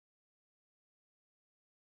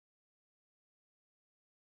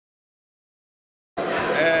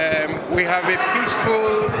we have a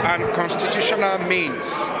peaceful and constitutional means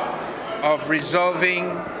of resolving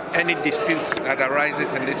any dispute that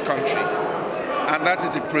arises in this country. And that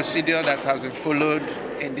is the procedure that has been followed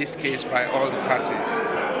in this case by all the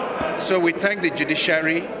parties. So we thank the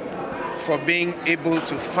judiciary for being able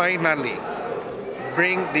to finally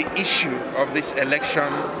bring the issue of this election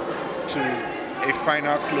to a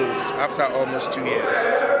final close after almost 2 years.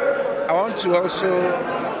 I want to also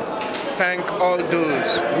thank all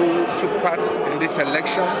those who took part in this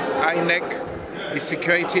election, INEC, the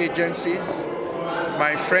security agencies,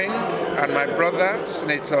 my friend and my brother,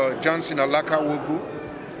 Senator Johnson Olakawogu,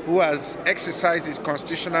 who has exercised his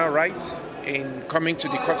constitutional right in coming to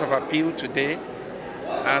the Court of Appeal today,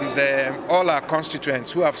 and all our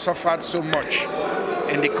constituents who have suffered so much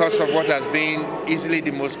in the course of what has been easily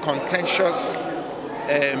the most contentious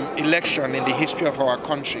election in the history of our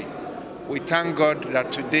country. We thank God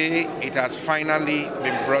that today it has finally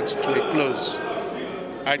been brought to a close.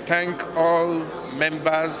 I thank all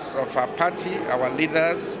members of our party, our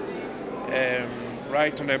leaders,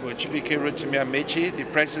 Right Honorable Chibike Rotimi Amechi, the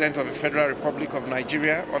President of the Federal Republic of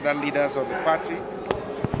Nigeria, other leaders of the party,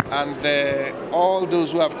 and all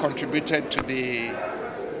those who have contributed to the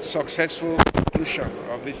successful conclusion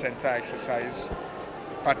of this entire exercise,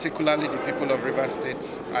 particularly the people of Rivers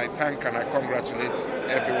State. I thank and I congratulate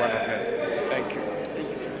every one of them. Thank you.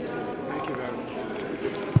 Thank you very much.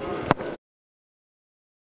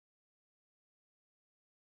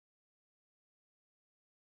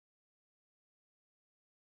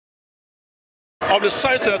 Of the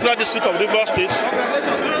site senatorial district of Rivers State,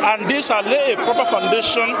 and this will lay a proper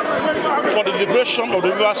foundation for the liberation of the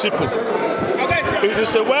Rivers people. It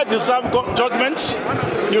is a well-deserved judgment.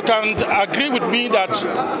 You can agree with me that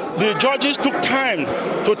the judges took time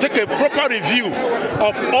to take a proper review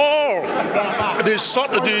of all the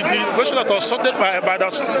version that was sorted by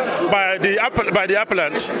the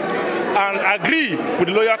appellant, and agree with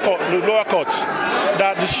the lower court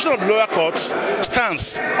that the decision of the lower court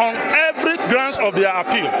stands on every grounds of their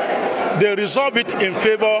appeal. They resolve it in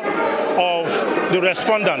favor of the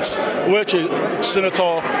respondent, which is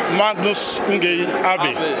Senator Magnus Ngei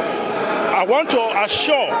Abe. I want to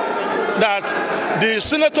assure that the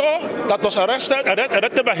senator that was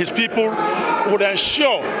elected by his people would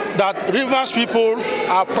ensure that Rivers people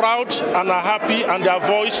are proud and are happy, and their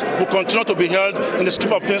voice will continue to be heard in the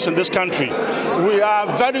scheme of things in this country. We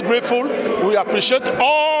are very grateful. We appreciate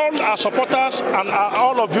all our supporters and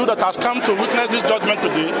all of you that has come to witness this judgment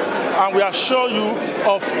today, and we assure you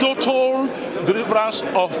of total deliverance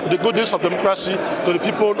of the goodness of democracy to the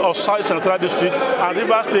people of South Senatorial District and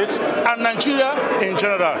Rivers State and Nigeria in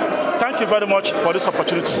general. Thank you very much for this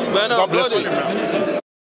opportunity. God bless you.